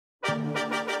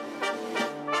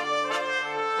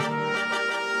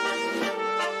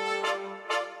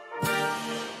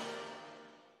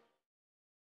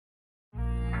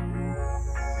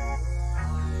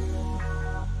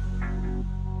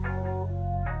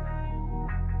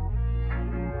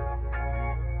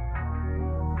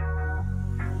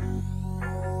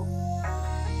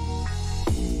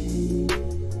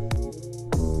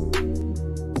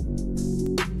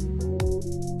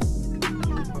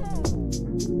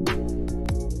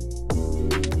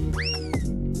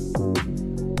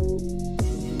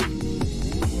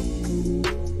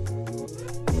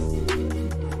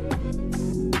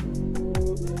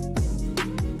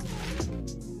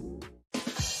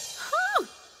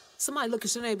Somebody look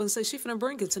at your neighbor and say, she finna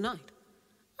bring it tonight.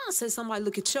 I said, somebody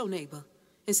look at your neighbor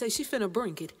and say, she finna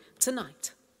bring it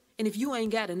tonight. And if you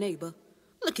ain't got a neighbor,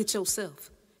 look at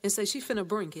yourself and say, she finna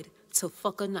bring it to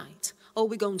fuck a night. Oh,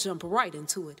 we gonna jump right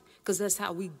into it, because that's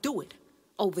how we do it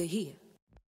over here.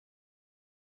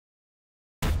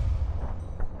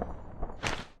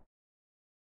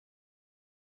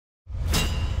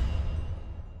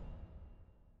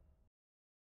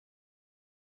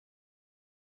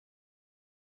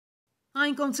 I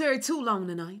ain't gonna tarry too long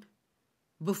tonight,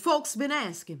 but folks been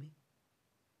asking me.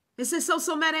 They said,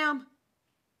 so, madam,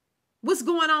 what's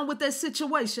going on with that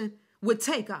situation with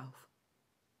Takeoff?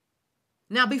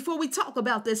 Now, before we talk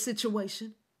about that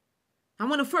situation, I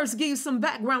want to first give you some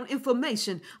background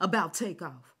information about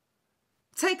Takeoff.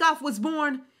 Takeoff was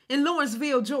born in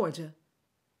Lawrenceville, Georgia,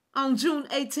 on June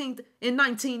 18th in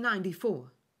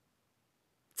 1994.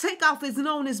 Takeoff is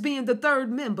known as being the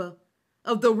third member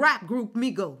of the rap group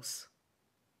Migos.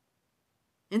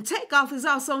 And Takeoff is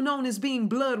also known as being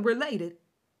blood related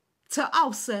to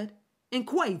Offset and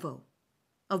Quavo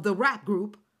of the rap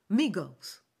group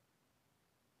Migos.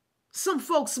 Some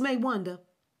folks may wonder,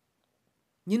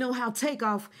 you know, how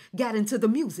Takeoff got into the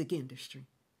music industry.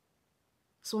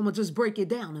 So I'm going to just break it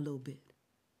down a little bit.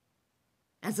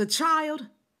 As a child,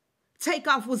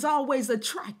 Takeoff was always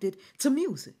attracted to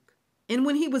music. And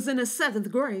when he was in the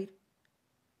 7th grade,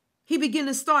 he began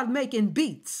to start making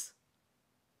beats,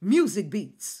 music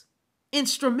beats,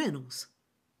 instrumentals,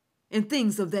 and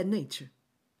things of that nature.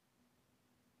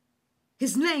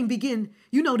 His name began,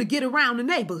 to get around the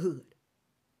neighborhood.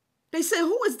 They said,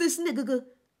 who is this nigga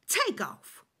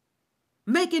Takeoff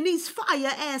making these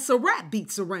fire-ass rap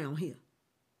beats around here?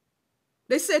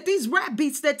 They said these rap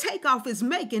beats that Takeoff is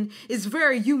making is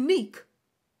very unique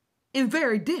and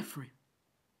very different.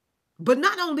 But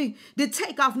not only did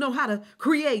Takeoff know how to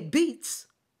create beats,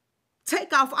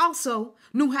 Takeoff also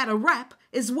knew how to rap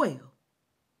as well.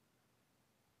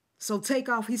 So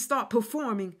Takeoff, he started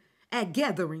performing at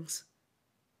gatherings,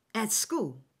 at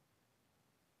school,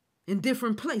 in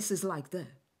different places like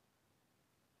that.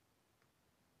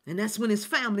 And that's when his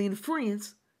family and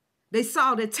friends, they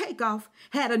saw that Takeoff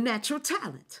had a natural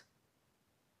talent.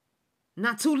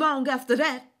 Not too long after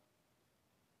that,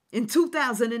 in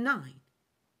 2009,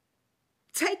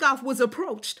 Takeoff was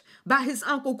approached by his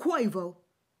uncle Quavo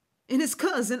and his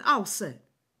cousin Offset,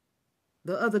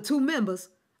 the other two members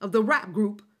of the rap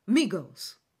group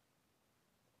Migos.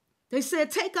 They said,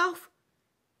 Takeoff,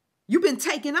 you've been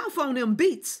taking off on them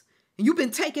beats and you've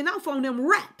been taking off on them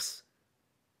raps.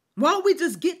 Why don't we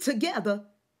just get together,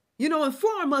 and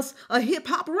form us a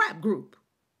hip-hop rap group?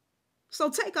 So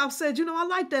Takeoff said, I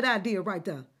like that idea right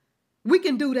there. We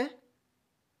can do that.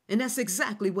 And that's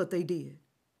exactly what they did.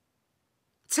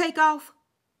 Takeoff,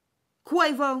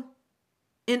 Quavo,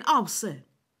 and Offset,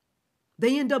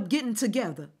 they end up getting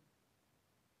together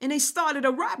and they started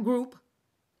a rap group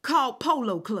called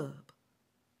Polo Club.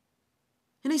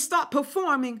 And they start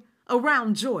performing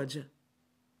around Georgia.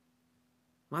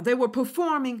 While they were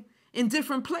performing in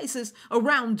different places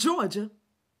around Georgia,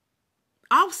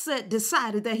 Offset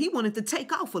decided that he wanted to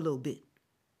take off a little bit.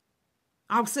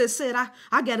 Offset said,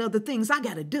 I got other things I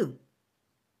got to do.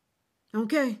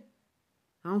 Okay?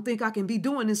 I don't think I can be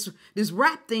doing this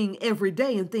rap thing every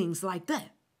day and things like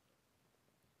that.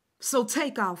 So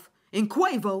Takeoff and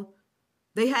Quavo,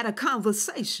 they had a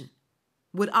conversation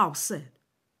with Offset.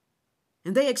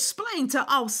 And they explained to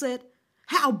Offset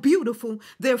how beautiful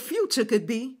their future could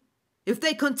be if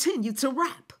they continue to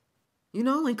rap,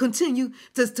 and continue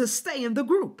to stay in the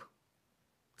group.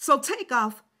 So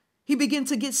Takeoff, he began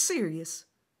to get serious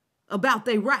about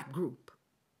their rap group.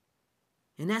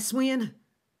 And that's when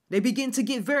they begin to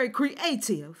get very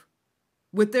creative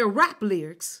with their rap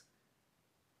lyrics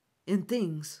and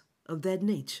things of that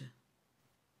nature.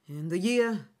 In the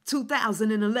year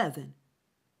 2011,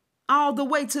 all the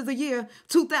way to the year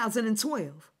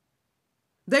 2012,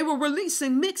 they were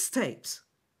releasing mixtapes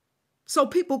so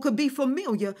people could be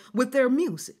familiar with their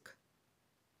music.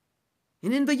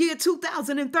 And in the year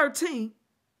 2013,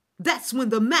 that's when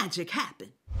the magic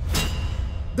happened.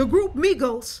 The group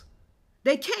Migos,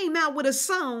 they came out with a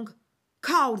song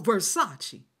called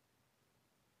Versace.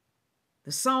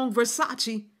 The song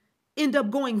Versace ended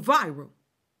up going viral.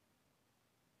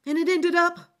 And it ended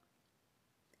up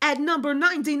at number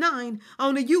 99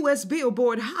 on the U.S.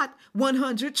 Billboard Hot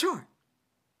 100 chart.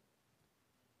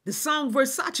 The song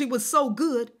Versace was so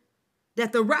good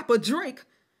that the rapper Drake,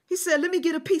 he said, let me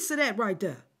get a piece of that right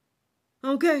there.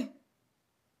 Okay?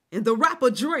 And the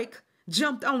rapper Drake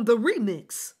jumped on the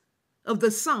remix of the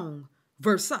song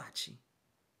Versace.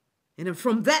 And then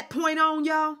from that point on,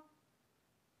 y'all,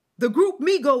 the group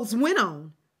Migos went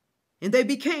on and they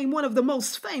became one of the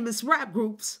most famous rap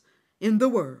groups in the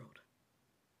world.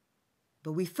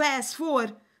 But we fast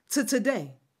forward to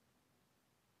today,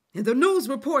 and the news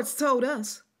reports told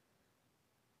us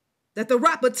that the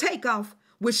rapper Takeoff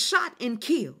was shot and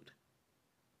killed.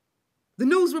 The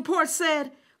news report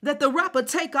said that the rapper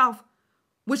Takeoff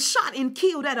was shot and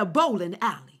killed at a bowling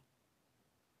alley.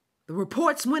 The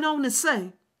reports went on to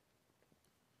say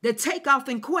that Takeoff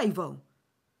and Quavo,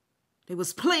 they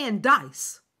was playing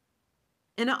dice,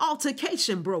 and an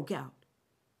altercation broke out.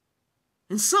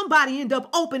 And somebody ended up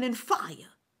opening fire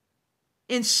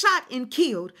and shot and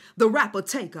killed the rapper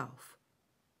Takeoff.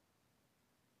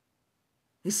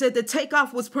 They said that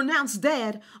Takeoff was pronounced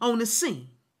dead on the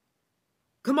scene.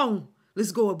 Come on,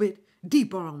 let's go a bit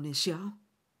deeper on this, y'all.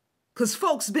 Because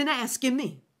folks been asking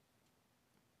me.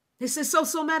 They said,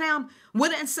 so, madam,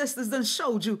 what ancestors done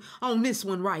showed you on this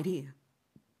one right here?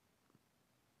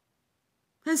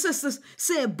 Ancestors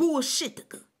said bullshit.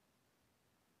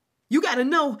 You got to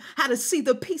know how to see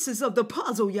the pieces of the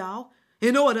puzzle, y'all,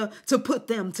 in order to put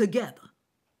them together.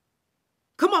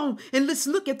 Come on, and let's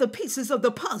look at the pieces of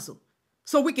the puzzle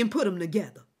so we can put them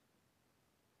together.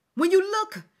 When you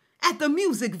look at the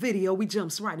music video, we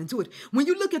jumps right into it. When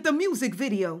you look at the music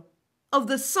video of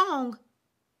the song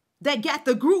that got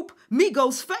the group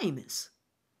Migos famous,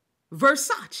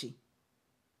 Versace,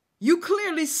 you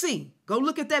clearly see, go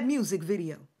look at that music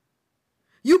video.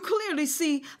 You clearly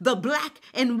see the black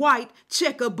and white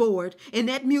checkerboard in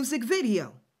that music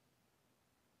video.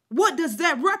 What does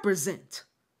that represent?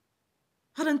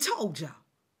 I done told y'all.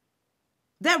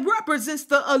 That represents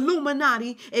the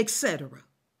Illuminati, etc.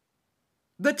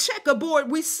 The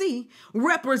checkerboard we see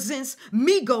represents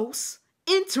Migos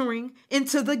entering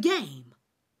into the game.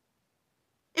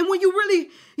 And when you really,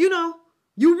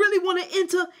 you really want to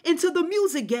enter into the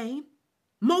music game,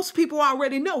 most people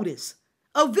already know this.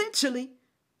 Eventually,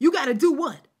 you got to do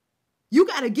what? You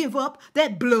got to give up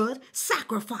that blood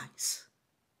sacrifice.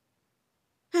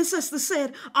 Ancestors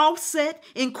said Offset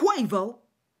and Quavo,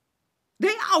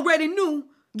 they already knew,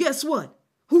 guess what?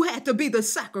 Who had to be the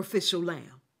sacrificial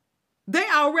lamb. They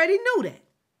already knew that.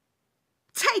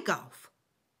 Takeoff.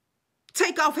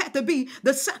 Takeoff had to be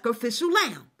the sacrificial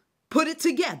lamb. Put it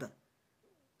together.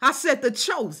 I said the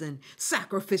chosen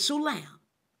sacrificial lamb.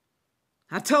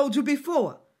 I told you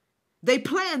before, they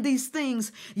planned these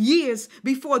things years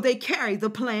before they carried the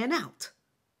plan out.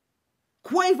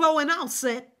 Quavo and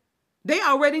Offset, they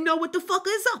already know what the fuck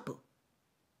is up.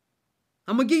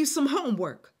 I'm going to give you some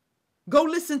homework. Go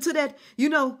listen to that,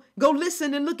 go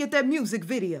listen and look at that music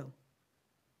video,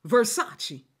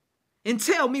 Versace, and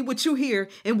tell me what you hear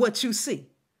and what you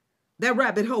see. That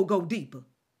rabbit hole go deeper.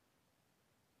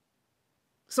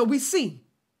 So we see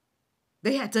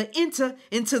they had to enter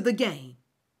into the game,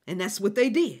 and that's what they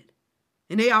did.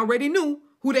 And they already knew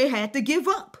who they had to give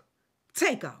up.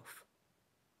 Takeoff.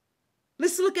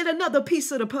 Let's look at another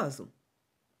piece of the puzzle.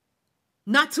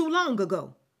 Not too long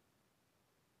ago,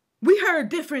 we heard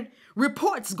different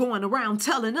reports going around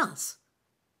telling us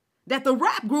that the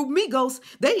rap group Migos,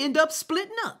 they end up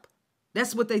splitting up.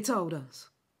 That's what they told us.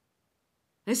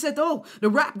 They said, oh, the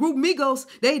rap group Migos,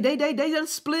 they done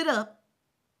split up.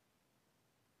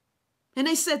 And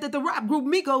they said that the rap group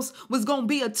Migos was going to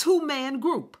be a two-man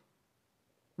group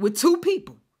with two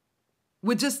people,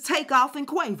 with just Takeoff and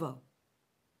Quavo.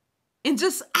 And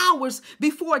just hours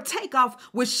before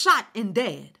Takeoff was shot and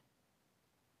dead,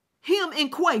 him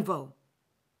and Quavo,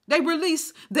 they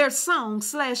released their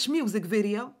song/music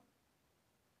video,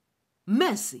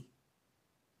 Messy.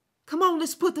 Come on,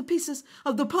 let's put the pieces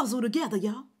of the puzzle together,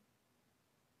 y'all.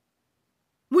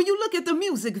 When you look at the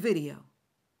music video,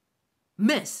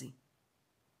 Messy,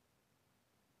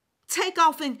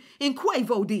 Takeoff and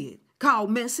Quavo did, called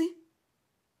Messy.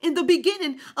 In the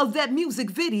beginning of that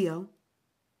music video,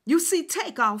 you see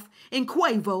Takeoff and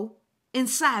Quavo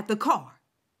inside the car.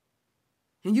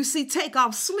 And you see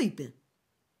Takeoff sleeping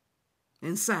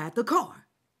inside the car.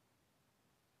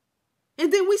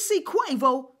 And then we see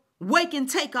Quavo waking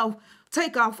Takeoff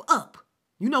up.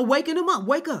 Waking him up,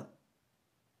 wake up.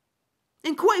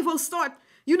 And Quavo start,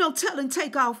 telling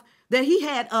Takeoff that he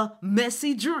had a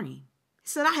messy dream. He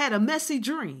said, I had a messy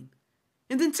dream.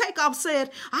 And then Takeoff said,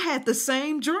 I had the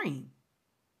same dream.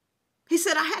 He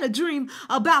said, I had a dream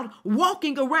about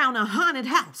walking around a haunted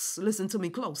house. Listen to me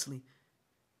closely.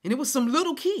 And it was some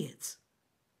little kids.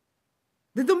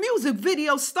 Then the music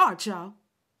video starts, y'all.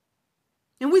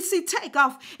 And we see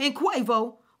Takeoff and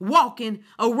Quavo walking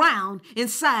around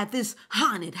inside this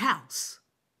haunted house.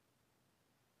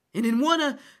 And in one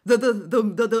of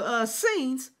the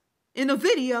scenes in the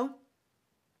video,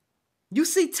 you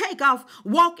see Takeoff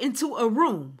walk into a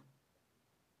room.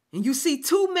 and you see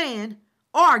two men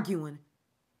arguing,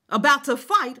 about to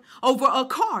fight over a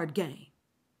card game.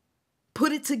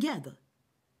 Put it together.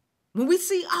 When we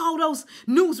see all those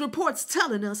news reports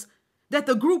telling us that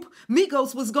the group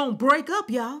Migos was going to break up,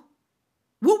 y'all,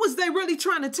 what was they really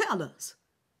trying to tell us?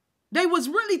 They was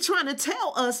really trying to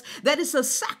tell us that it's a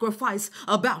sacrifice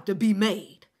about to be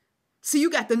made. See, you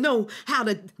got to know how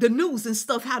the news and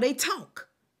stuff, how they talk.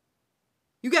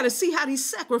 You got to see how these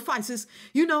sacrifices,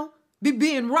 be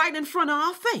being right in front of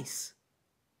our face.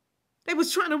 They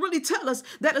was trying to really tell us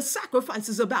that a sacrifice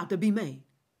is about to be made.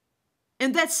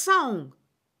 And that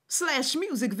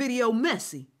song/music video,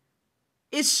 Messy,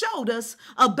 it showed us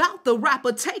about the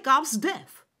rapper Takeoff's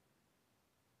death.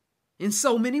 In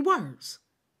so many words.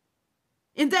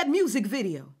 In that music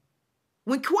video,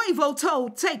 when Quavo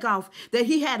told Takeoff that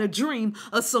he had a dream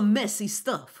of some messy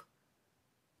stuff,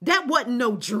 that wasn't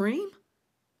no dream.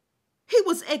 He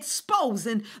was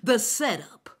exposing the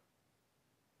setup.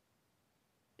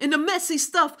 And the messy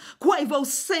stuff Quavo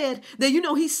said that,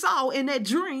 he saw in that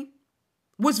dream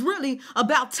was really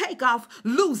about Takeoff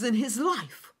losing his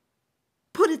life.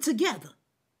 Put it together.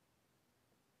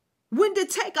 When did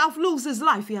Takeoff lose his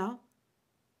life, y'all?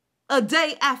 A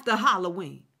day after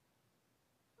Halloween.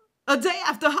 A day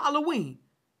after Halloween.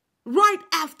 Right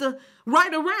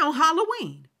around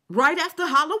Halloween. Right after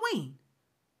Halloween.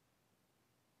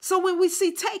 So when we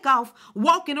see Takeoff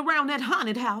walking around that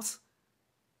haunted house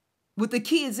with the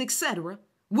kids, etc.,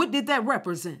 what did that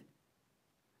represent?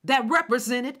 That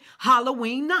represented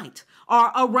Halloween night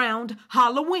or around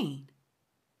Halloween.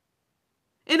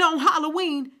 And on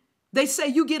Halloween, they say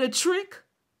you get a trick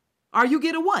or you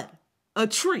get a what? A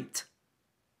treat.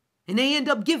 And they end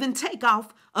up giving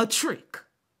Takeoff a trick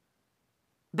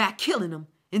by killing him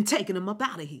and taking him up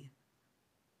out of here.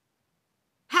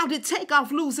 How did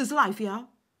Takeoff lose his life, y'all?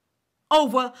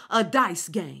 Over a dice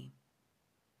game.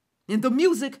 In the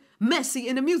music, Messy,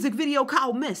 in the music video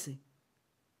called Messy,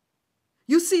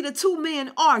 you see the two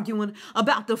men arguing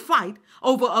about the fight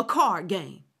over a card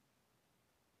game.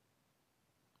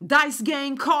 Dice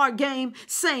game, card game,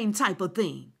 same type of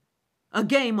thing. A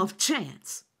game of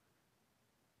chance.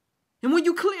 And when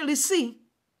you clearly see,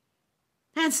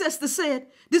 Ancestor said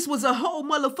this was a whole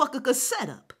motherfucker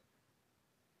setup.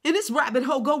 And this rabbit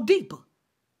hole go deeper.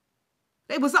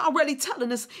 They was already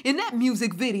telling us in that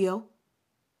music video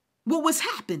what was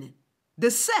happening.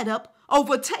 The setup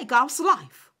over Takeoff's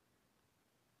life.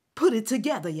 Put it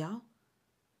together, y'all.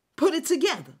 Put it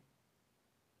together.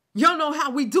 Y'all know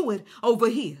how we do it over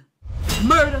here.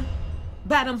 Murder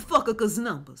by them fuckers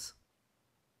numbers.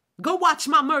 Go watch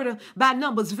my Murder by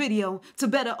Numbers video to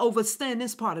better understand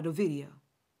this part of the video.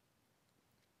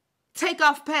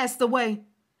 Takeoff passed away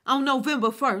on November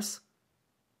 1st,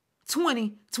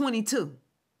 2022.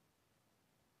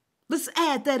 Let's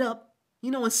add that up,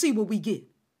 and see what we get.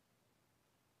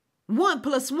 1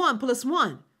 + 1 +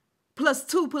 1 +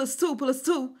 2 + 2 +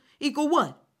 2 equal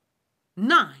what?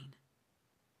 9.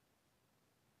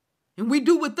 And we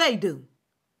do what they do.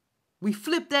 We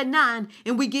flip that 9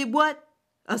 and we get what?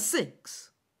 A 6.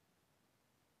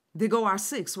 There go our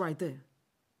 6 right there.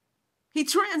 He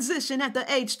transitioned at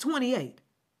the age 28.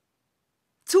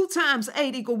 2 times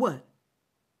 8 equal what?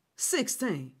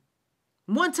 16.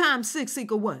 1 times 6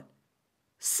 equal what?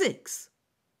 6.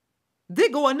 There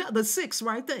go another 6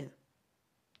 right there.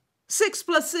 6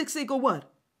 + 6 equal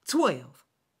what? 12.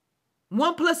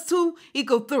 1 + 2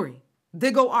 equal 3.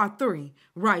 There go our 3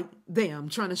 right there. I'm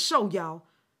trying to show y'all,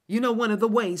 one of the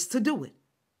ways to do it.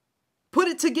 Put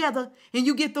it together and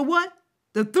you get the what?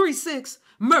 The 3-6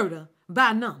 murder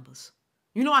by numbers.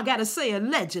 I got to say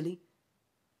allegedly.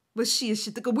 But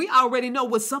shit, we already know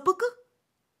what's up.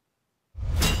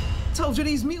 Told you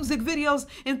these music videos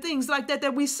and things like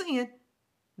that we seeing,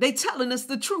 they telling us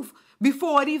the truth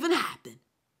before it even happened.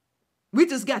 We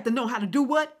just got to know how to do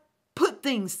what? Put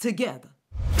things together.